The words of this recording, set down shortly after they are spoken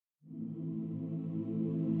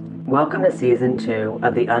Welcome to Season 2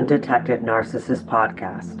 of the Undetected Narcissist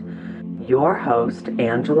Podcast. Your host,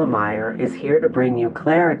 Angela Meyer, is here to bring you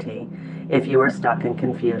clarity if you are stuck in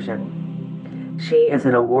confusion. She is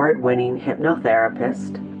an award-winning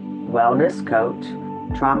hypnotherapist, wellness coach,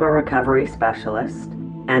 trauma recovery specialist,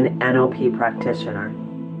 and NLP practitioner.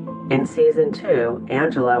 In Season 2,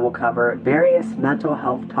 Angela will cover various mental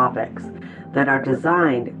health topics that are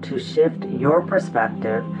designed to shift your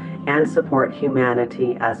perspective and support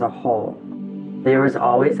humanity as a whole. There is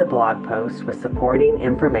always a blog post with supporting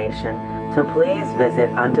information, so please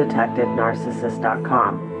visit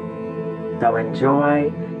undetectednarcissist.com. So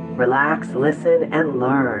enjoy, relax, listen, and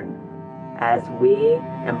learn as we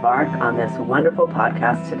embark on this wonderful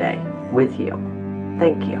podcast today with you.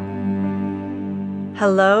 Thank you.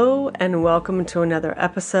 Hello, and welcome to another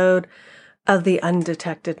episode of The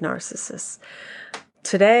Undetected Narcissist.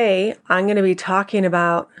 Today, I'm going to be talking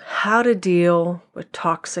about how to deal with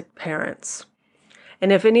toxic parents.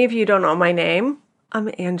 And if any of you don't know my name, I'm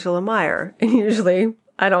Angela Meyer. And usually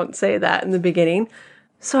I don't say that in the beginning,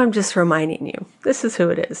 so I'm just reminding you, this is who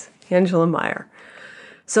it is, Angela Meyer.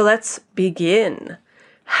 So let's begin.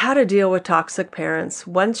 How to deal with toxic parents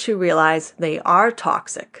once you realize they are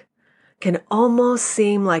toxic can almost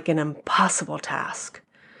seem like an impossible task.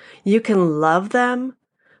 You can love them,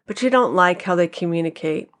 but you don't like how they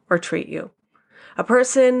communicate or treat you. A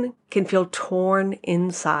person can feel torn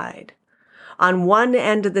inside. On one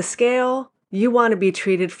end of the scale, you want to be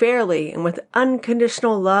treated fairly and with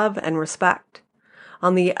unconditional love and respect.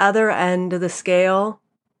 On the other end of the scale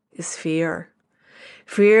is fear.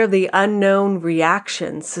 Fear of the unknown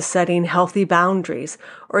reactions to setting healthy boundaries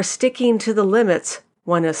or sticking to the limits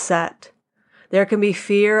one has set. There can be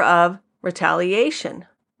fear of retaliation,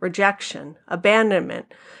 rejection,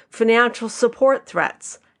 abandonment, financial support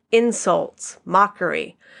threats, insults,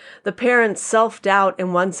 mockery, the parent's self-doubt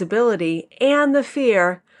in one's ability, and the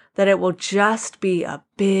fear that it will just be a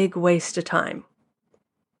big waste of time.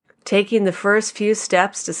 Taking the first few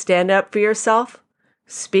steps to stand up for yourself,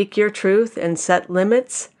 speak your truth, and set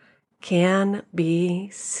limits can be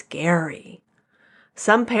scary.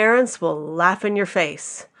 Some parents will laugh in your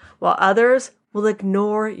face, while others will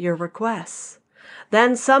ignore your requests.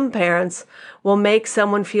 Then some parents will make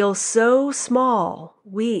someone feel so small,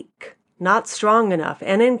 weak, not strong enough,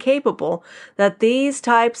 and incapable that these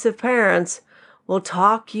types of parents will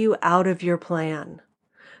talk you out of your plan.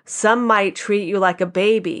 Some might treat you like a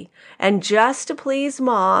baby, and just to please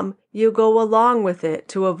mom, you go along with it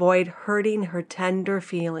to avoid hurting her tender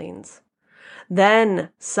feelings.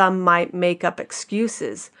 Then some might make up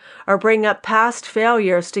excuses or bring up past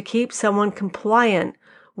failures to keep someone compliant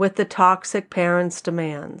with the toxic parent's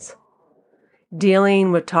demands.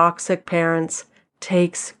 Dealing with toxic parents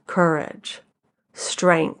takes courage,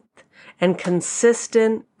 strength, and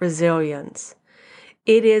consistent resilience.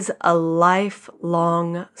 It is a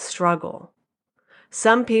lifelong struggle.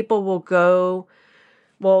 Some people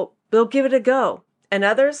they'll give it a go, and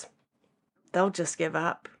others, they'll just give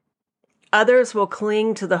up. Others will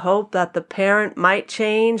cling to the hope that the parent might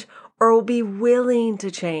change or will be willing to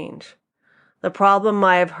change. The problem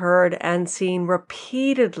I have heard and seen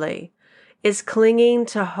repeatedly is clinging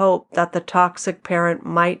to hope that the toxic parent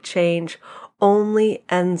might change only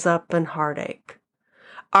ends up in heartache.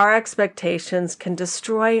 Our expectations can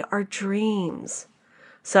destroy our dreams.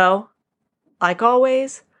 So, like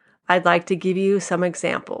always, I'd like to give you some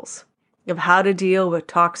examples of how to deal with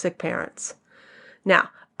toxic parents.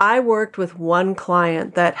 Now, I worked with one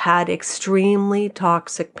client that had extremely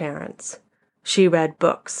toxic parents. She read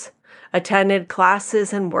books, attended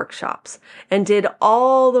classes and workshops, and did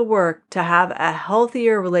all the work to have a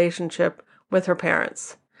healthier relationship with her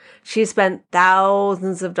parents. She spent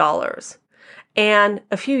thousands of dollars and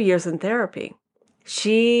a few years in therapy.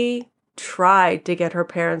 She tried to get her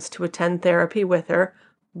parents to attend therapy with her,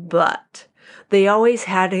 but they always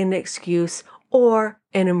had an excuse or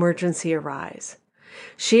an emergency arise.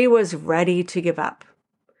 She was ready to give up.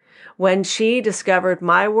 When she discovered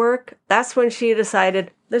my work, that's when she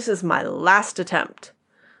decided, this is my last attempt.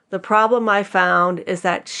 The problem I found is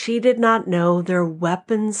that she did not know their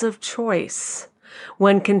weapons of choice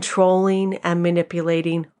when controlling and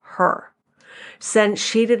manipulating her. Since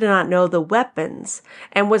she did not know the weapons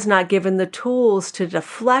and was not given the tools to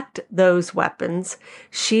deflect those weapons,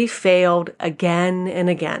 she failed again and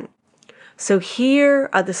again. So here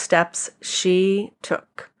are the steps she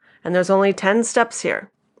took. And there's only 10 steps here.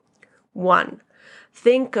 1.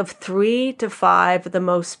 Think of 3 to 5 of the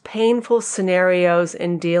most painful scenarios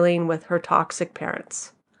in dealing with her toxic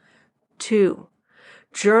parents. 2.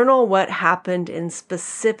 Journal what happened in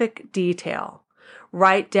specific detail.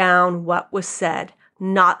 Write down what was said,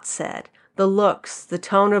 not said, the looks, the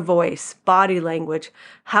tone of voice, body language,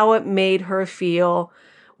 how it made her feel,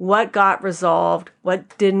 what got resolved,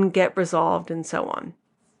 what didn't get resolved, and so on.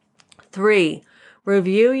 3,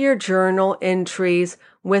 review your journal entries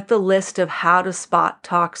with the list of how to spot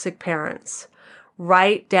toxic parents.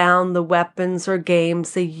 Write down the weapons or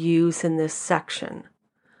games they use in this section.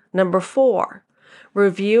 4,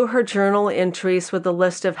 review her journal entries with a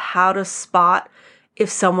list of how to spot if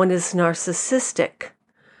someone is narcissistic.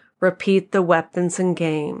 Repeat the weapons and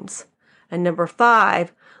games. And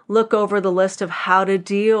 5, look over the list of how to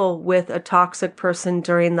deal with a toxic person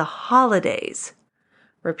during the holidays.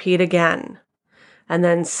 Repeat again. And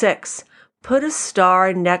then 6, put a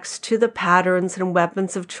star next to the patterns and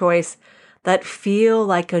weapons of choice that feel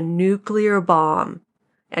like a nuclear bomb.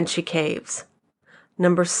 And she caves.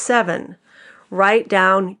 7, write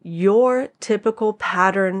down your typical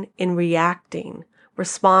pattern in reacting,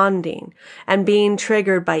 responding, and being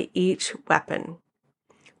triggered by each weapon.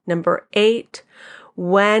 8,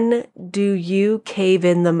 when do you cave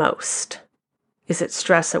in the most? Is it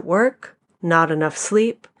stress at work, not enough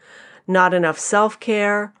sleep, not enough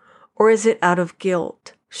self-care, or is it out of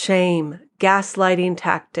guilt, shame, gaslighting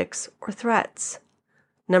tactics, or threats?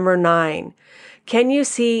 9, can you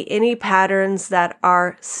see any patterns that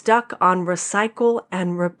are stuck on recycle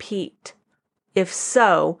and repeat? If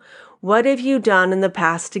so, what have you done in the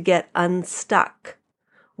past to get unstuck?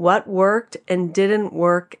 What worked and didn't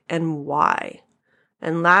work and why?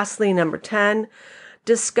 And lastly, 10,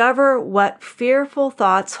 discover what fearful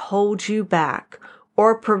thoughts hold you back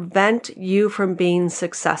or prevent you from being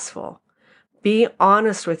successful. Be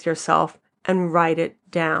honest with yourself and write it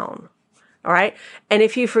down. All right. And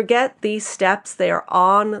if you forget these steps, they are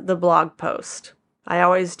on the blog post. I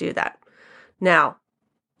always do that. Now,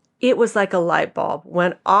 it was like a light bulb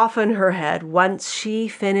went off in her head once she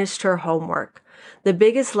finished her homework. The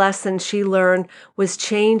biggest lesson she learned was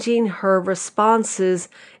changing her responses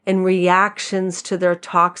and reactions to their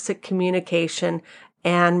toxic communication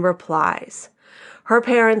and replies. Her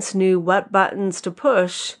parents knew what buttons to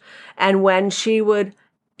push and when she would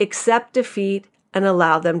accept defeat and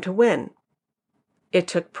allow them to win. It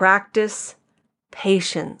took practice,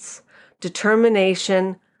 patience,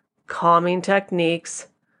 determination, calming techniques,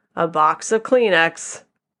 a box of Kleenex,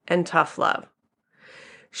 and tough love.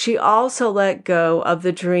 She also let go of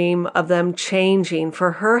the dream of them changing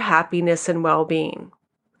for her happiness and well-being.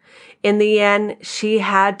 In the end, she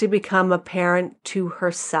had to become a parent to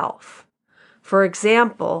herself. For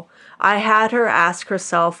example, I had her ask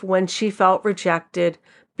herself when she felt rejected,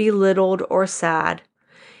 belittled, or sad,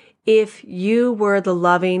 if you were the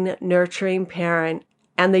loving, nurturing parent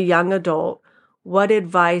and the young adult, what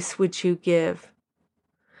advice would you give?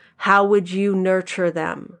 How would you nurture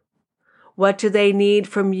them? What do they need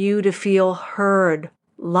from you to feel heard,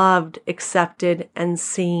 loved, accepted, and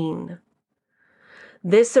seen?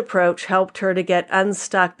 This approach helped her to get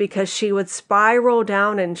unstuck because she would spiral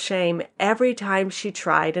down in shame every time she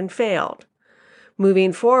tried and failed.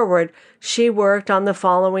 Moving forward, she worked on the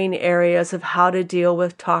following areas of how to deal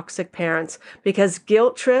with toxic parents because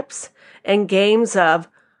guilt trips and games of,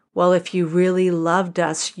 well, if you really loved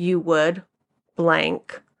us, you would,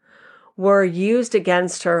 blank, were used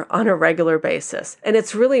against her on a regular basis. And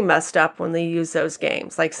it's really messed up when they use those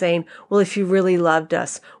games, like saying, well, if you really loved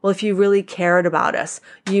us, well, if you really cared about us,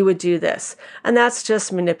 you would do this. And that's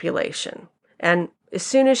just manipulation. And as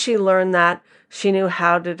soon as she learned that, she knew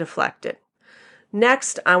how to deflect it.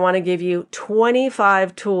 Next, I want to give you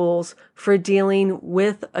 25 tools for dealing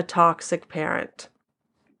with a toxic parent.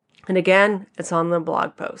 And again, it's on the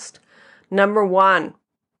blog post. 1,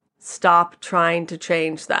 stop trying to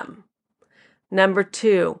change them.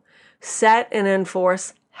 2, set and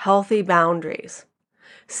enforce healthy boundaries.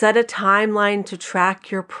 Set a timeline to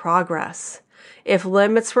track your progress. If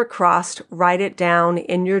limits were crossed, write it down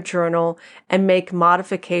in your journal and make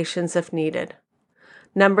modifications if needed.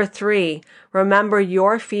 3, remember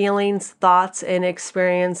your feelings, thoughts, and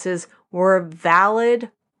experiences were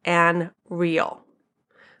valid and real.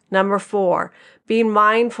 4, be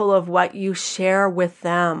mindful of what you share with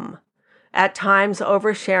them. At times,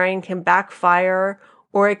 oversharing can backfire,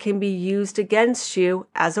 or it can be used against you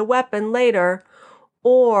as a weapon later,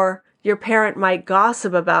 or your parent might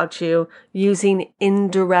gossip about you using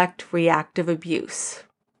indirect reactive abuse.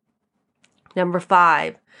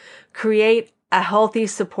 5, create a healthy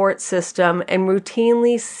support system and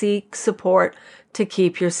routinely seek support to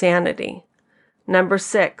keep your sanity.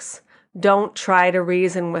 6, don't try to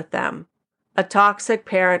reason with them. A toxic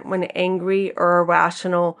parent, when angry or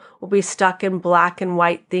irrational, will be stuck in black and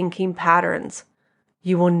white thinking patterns.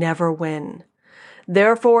 You will never win.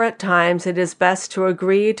 Therefore, at times, it is best to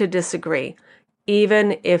agree to disagree,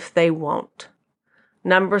 even if they won't.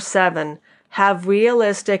 Number 7, have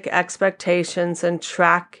realistic expectations and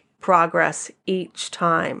track progress each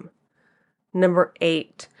time. Number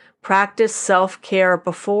 8, practice self-care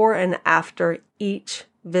before and after each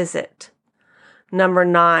visit. Number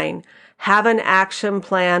 9, have an action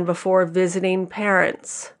plan before visiting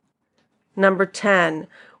parents. Number 10,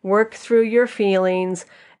 work through your feelings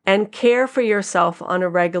and care for yourself on a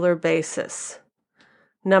regular basis.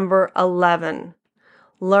 Number 11,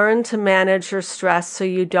 learn to manage your stress so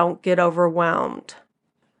you don't get overwhelmed.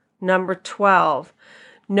 Number 12,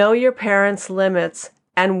 know your parents' limits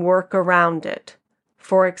and work around it.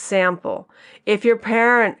 For example, if your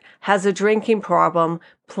parent has a drinking problem,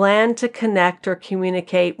 plan to connect or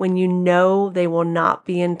communicate when you know they will not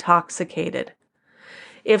be intoxicated.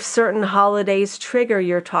 If certain holidays trigger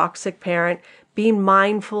your toxic parent, be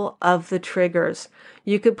mindful of the triggers.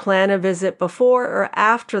 You could plan a visit before or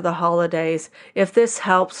after the holidays if this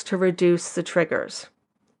helps to reduce the triggers.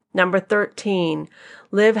 Number 13,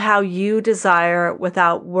 live how you desire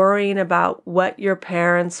without worrying about what your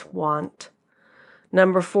parents want.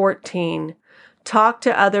 Number 14, talk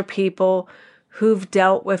to other people who've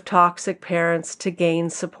dealt with toxic parents to gain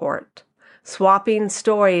support. Swapping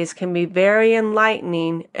stories can be very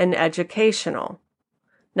enlightening and educational.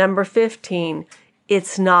 Number 15,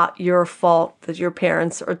 it's not your fault that your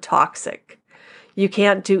parents are toxic. You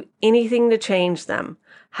can't do anything to change them.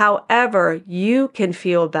 However, you can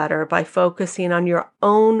feel better by focusing on your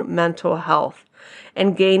own mental health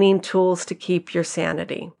and gaining tools to keep your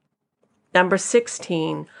sanity. Number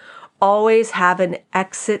 16, always have an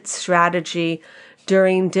exit strategy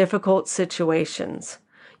during difficult situations.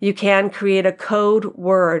 You can create a code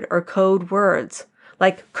word or code words,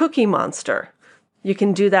 like Cookie Monster. You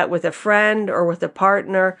can do that with a friend or with a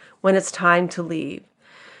partner when it's time to leave.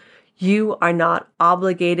 You are not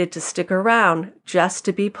obligated to stick around just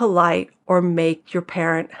to be polite or make your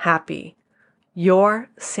parent happy. Your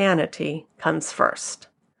sanity comes first.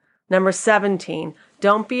 Number 17,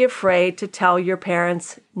 don't be afraid to tell your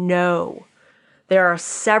parents no. There are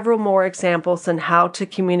several more examples on how to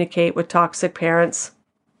communicate with toxic parents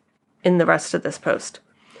in the rest of this post.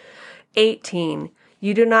 18,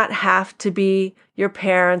 you do not have to be your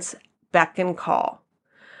parents' beck and call.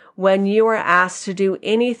 When you are asked to do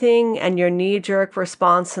anything and your knee-jerk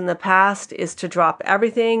response in the past is to drop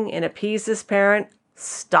everything and appease this parent,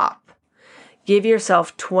 stop. Give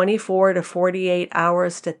yourself 24 to 48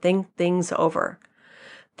 hours to think things over.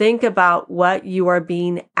 Think about what you are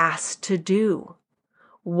being asked to do.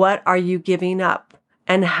 What are you giving up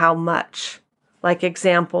and how much? Like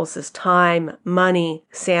examples is time, money,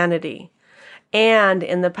 sanity. And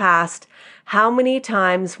in the past, how many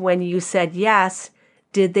times when you said yes,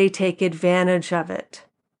 did they take advantage of it?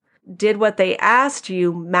 Did what they asked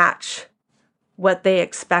you match what they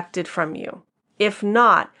expected from you? If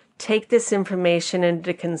not, take this information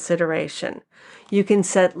into consideration. You can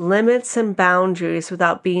set limits and boundaries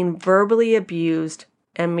without being verbally abused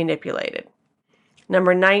and manipulated.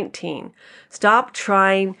 Number 19, stop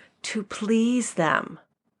trying to please them.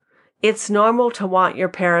 It's normal to want your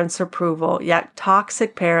parents' approval, yet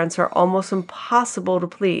toxic parents are almost impossible to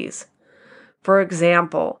please. For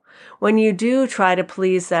example, when you do try to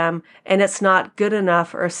please them and it's not good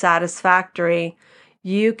enough or satisfactory,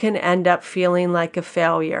 you can end up feeling like a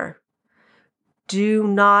failure. Do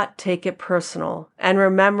not take it personal and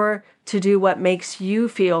remember to do what makes you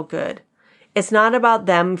feel good. It's not about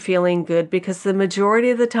them feeling good because the majority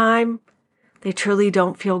of the time, they truly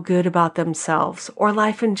don't feel good about themselves or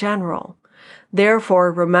life in general.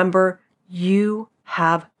 Therefore, remember, you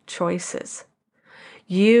have choices.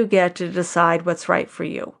 You get to decide what's right for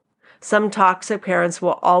you. Some toxic parents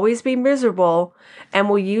will always be miserable and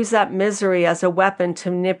will use that misery as a weapon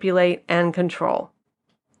to manipulate and control.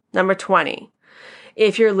 Number 20,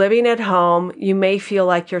 if you're living at home, you may feel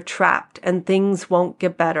like you're trapped and things won't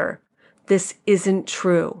get better. This isn't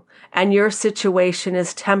true, and your situation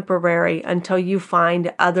is temporary until you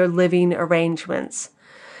find other living arrangements.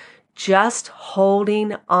 Just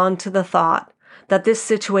holding on to the thought that this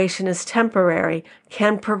situation is temporary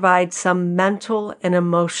can provide some mental and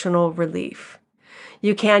emotional relief.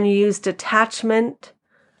 You can use detachment,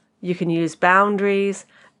 you can use boundaries,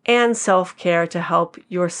 and self-care to help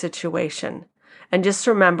your situation. And just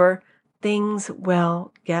remember, things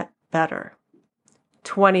will get better.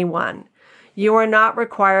 21. You are not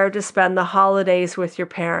required to spend the holidays with your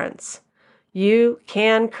parents. You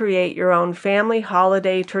can create your own family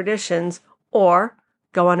holiday traditions or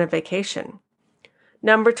go on a vacation.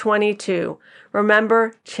 Number 22,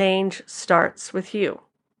 remember, change starts with you.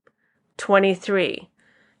 23.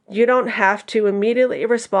 You don't have to immediately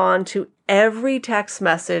respond to every text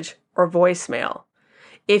message or voicemail.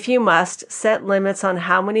 If you must, set limits on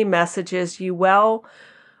how many messages you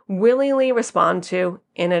willingly respond to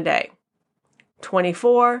in a day.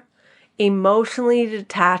 24. Emotionally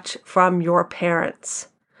detach from your parents.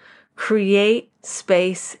 Create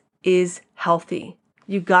space is healthy.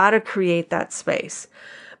 You gotta create that space.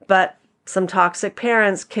 But some toxic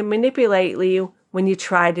parents can manipulate you when you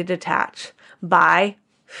try to detach by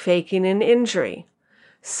faking an injury,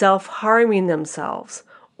 self-harming themselves,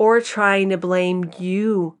 or trying to blame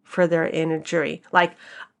you for their injury. Like,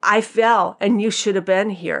 I fell and you should have been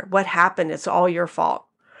here. What happened? It's all your fault.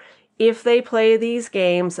 If they play these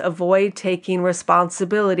games, avoid taking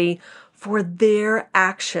responsibility for their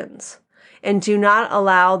actions and do not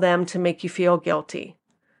allow them to make you feel guilty.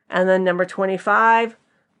 And then number 25,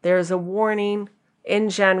 there's a warning. In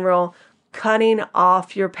general, cutting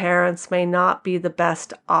off your parents may not be the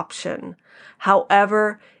best option.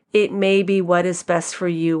 However, it may be what is best for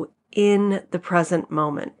you in the present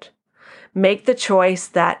moment. Make the choice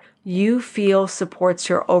that you feel supports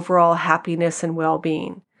your overall happiness and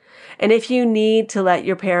well-being. And if you need to let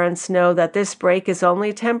your parents know that this break is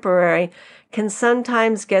only temporary, can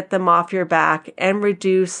sometimes get them off your back and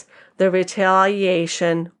reduce the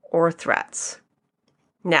retaliation or threats.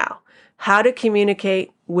 Now, how to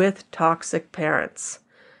communicate with toxic parents.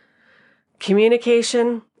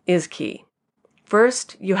 Communication is key.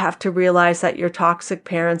 First, you have to realize that your toxic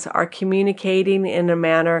parents are communicating in a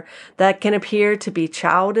manner that can appear to be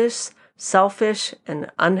childish, selfish, and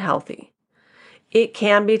unhealthy. It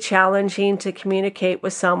can be challenging to communicate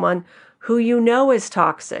with someone who you know is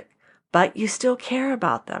toxic, but you still care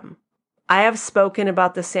about them. I have spoken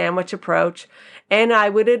about the sandwich approach, and I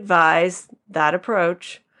would advise that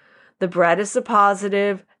approach. The bread is the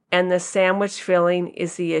positive, and the sandwich filling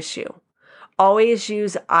is the issue. Always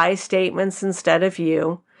use I statements instead of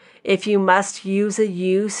you. If you must use a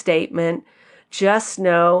you statement, just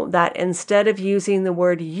know that instead of using the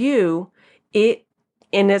word you, in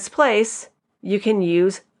its place, you can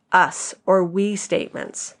use us or we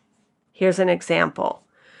statements. Here's an example.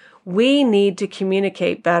 We need to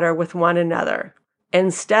communicate better with one another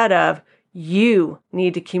instead of you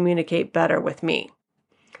need to communicate better with me.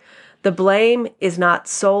 The blame is not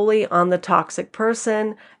solely on the toxic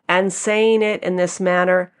person, and saying it in this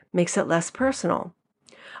manner makes it less personal.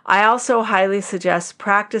 I also highly suggest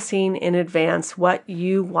practicing in advance what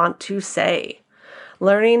you want to say.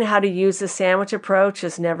 Learning how to use the sandwich approach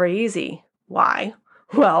is never easy. Why?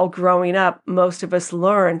 Well, growing up, most of us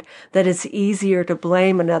learned that it's easier to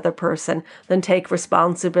blame another person than take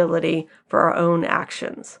responsibility for our own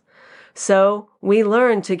actions. So we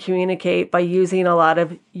learn to communicate by using a lot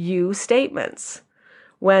of you statements.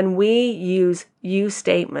 When we use you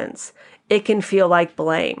statements, it can feel like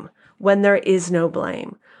blame when there is no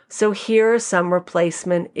blame. So here are some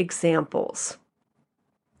replacement examples.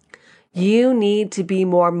 You need to be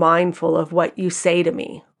more mindful of what you say to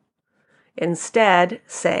me. Instead,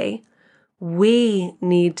 say, we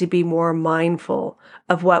need to be more mindful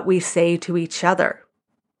of what we say to each other.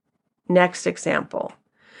 Next example.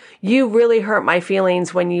 You really hurt my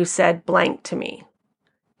feelings when you said blank to me.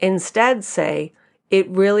 Instead, say, it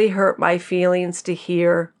really hurt my feelings to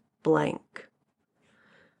hear blank.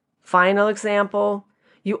 Final example.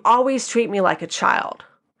 You always treat me like a child.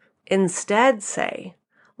 Instead, say,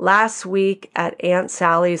 last week at Aunt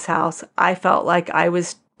Sally's house, I felt like I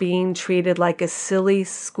was being treated like a silly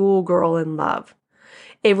schoolgirl in love.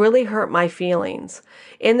 It really hurt my feelings.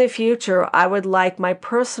 In the future, I would like my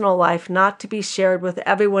personal life not to be shared with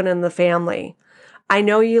everyone in the family. I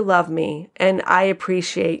know you love me, and I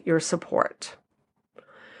appreciate your support.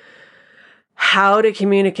 How to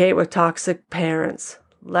communicate with toxic parents.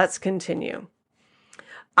 Let's continue.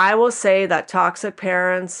 I will say that toxic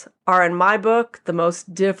parents are, in my book, the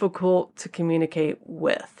most difficult to communicate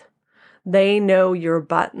with. They know your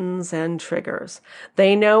buttons and triggers.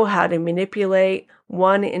 They know how to manipulate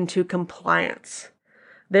one into compliance.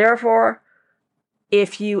 Therefore,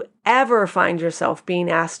 if you ever find yourself being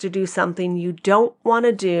asked to do something you don't want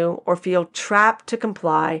to do or feel trapped to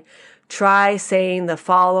comply, try saying the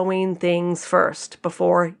following things first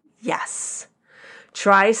before yes.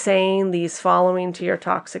 Try saying these following to your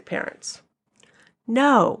toxic parents.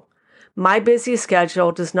 No, my busy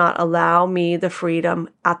schedule does not allow me the freedom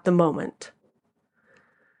at the moment.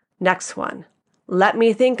 Next one. Let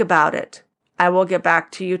me think about it. I will get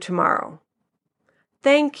back to you tomorrow.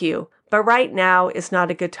 Thank you, but right now is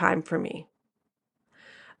not a good time for me.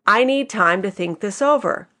 I need time to think this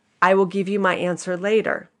over. I will give you my answer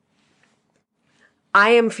later.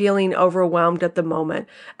 I am feeling overwhelmed at the moment,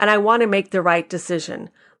 and I want to make the right decision.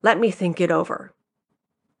 Let me think it over.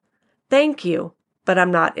 Thank you, but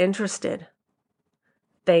I'm not interested.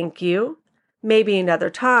 Thank you, maybe another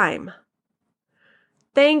time.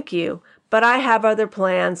 Thank you, but I have other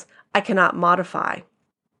plans I cannot modify.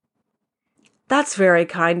 That's very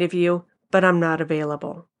kind of you, but I'm not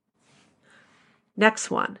available. Next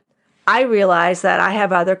one. I realize that I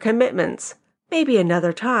have other commitments, maybe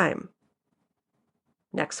another time.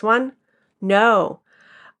 Next one. No,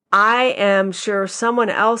 I am sure someone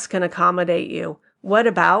else can accommodate you. What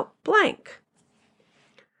about blank?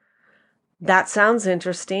 That sounds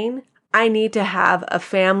interesting. I need to have a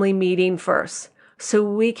family meeting first so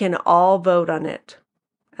we can all vote on it.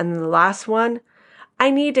 And the last one, I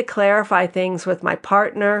need to clarify things with my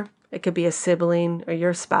partner, it could be a sibling or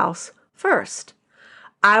your spouse, first.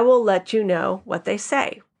 I will let you know what they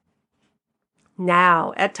say.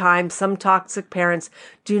 Now, at times, some toxic parents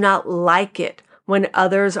do not like it when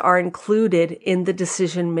others are included in the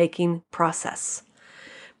decision-making process.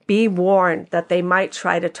 Be warned that they might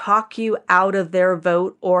try to talk you out of their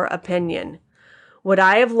vote or opinion. What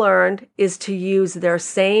I have learned is to use their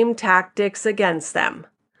same tactics against them.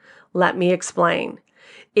 Let me explain.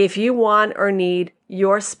 If you want or need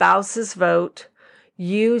your spouse's vote,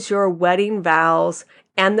 use your wedding vows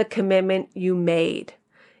and the commitment you made.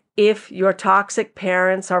 If your toxic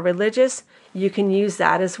parents are religious, you can use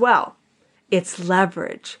that as well. It's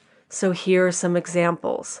leverage. So here are some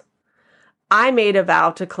examples. I made a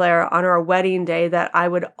vow to Claire on our wedding day that I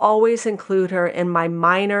would always include her in my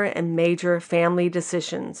minor and major family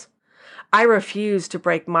decisions. I refused to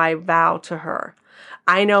break my vow to her.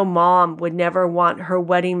 I know Mom would never want her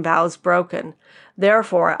wedding vows broken.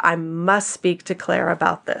 Therefore, I must speak to Claire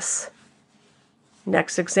about this.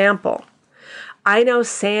 Next example. I know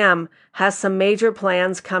Sam has some major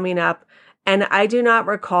plans coming up, and I do not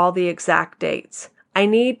recall the exact dates. I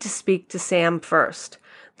need to speak to Sam first.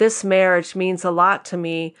 This marriage means a lot to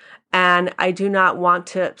me, and I do not want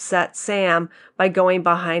to upset Sam by going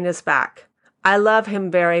behind his back. I love him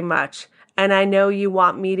very much, and I know you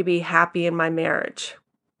want me to be happy in my marriage.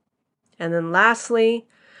 And then lastly,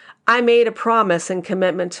 I made a promise and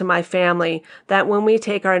commitment to my family that when we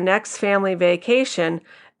take our next family vacation,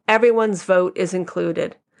 everyone's vote is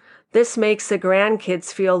included. This makes the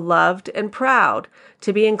grandkids feel loved and proud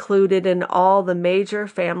to be included in all the major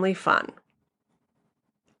family fun.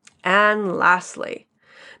 And lastly,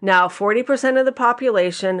 now 40% of the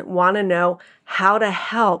population want to know how to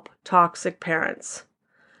help toxic parents.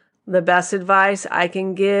 The best advice I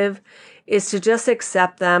can give is to just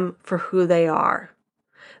accept them for who they are.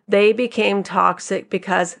 They became toxic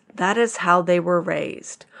because that is how they were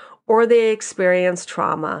raised, or they experienced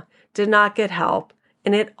trauma, did not get help,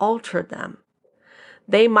 and it altered them.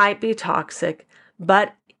 They might be toxic,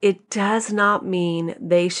 but it does not mean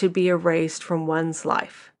they should be erased from one's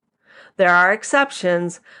life. There are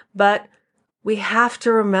exceptions, but we have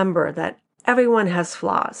to remember that everyone has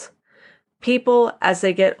flaws. People, as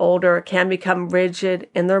they get older, can become rigid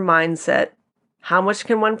in their mindset. How much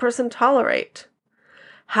can one person tolerate?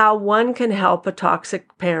 How one can help a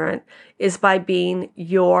toxic parent is by being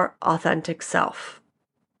your authentic self.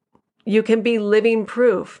 You can be living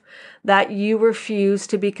proof that you refuse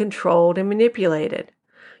to be controlled and manipulated.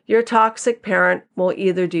 Your toxic parent will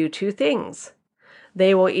either do two things.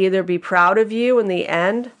 They will either be proud of you in the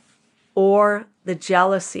end, or the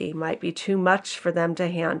jealousy might be too much for them to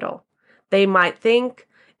handle. They might think,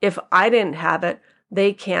 if I didn't have it,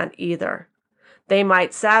 they can't either. They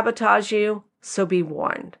might sabotage you, so be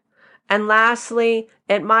warned. And lastly,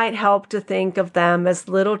 it might help to think of them as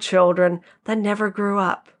little children that never grew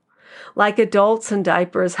up, like adults in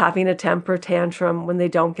diapers having a temper tantrum when they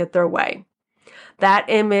don't get their way. That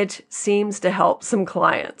image seems to help some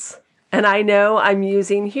clients. And I know I'm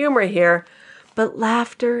using humor here, but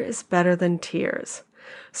laughter is better than tears.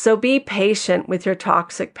 So be patient with your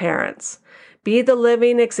toxic parents. Be the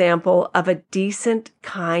living example of a decent,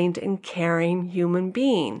 kind, and caring human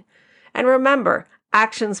being. And remember,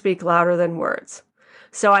 actions speak louder than words.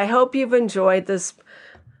 So I hope you've enjoyed this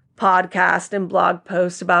podcast and blog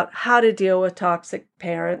post about how to deal with toxic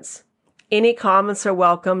parents. Any comments are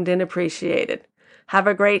welcomed and appreciated. Have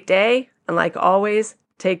a great day, and like always,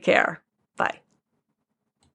 take care.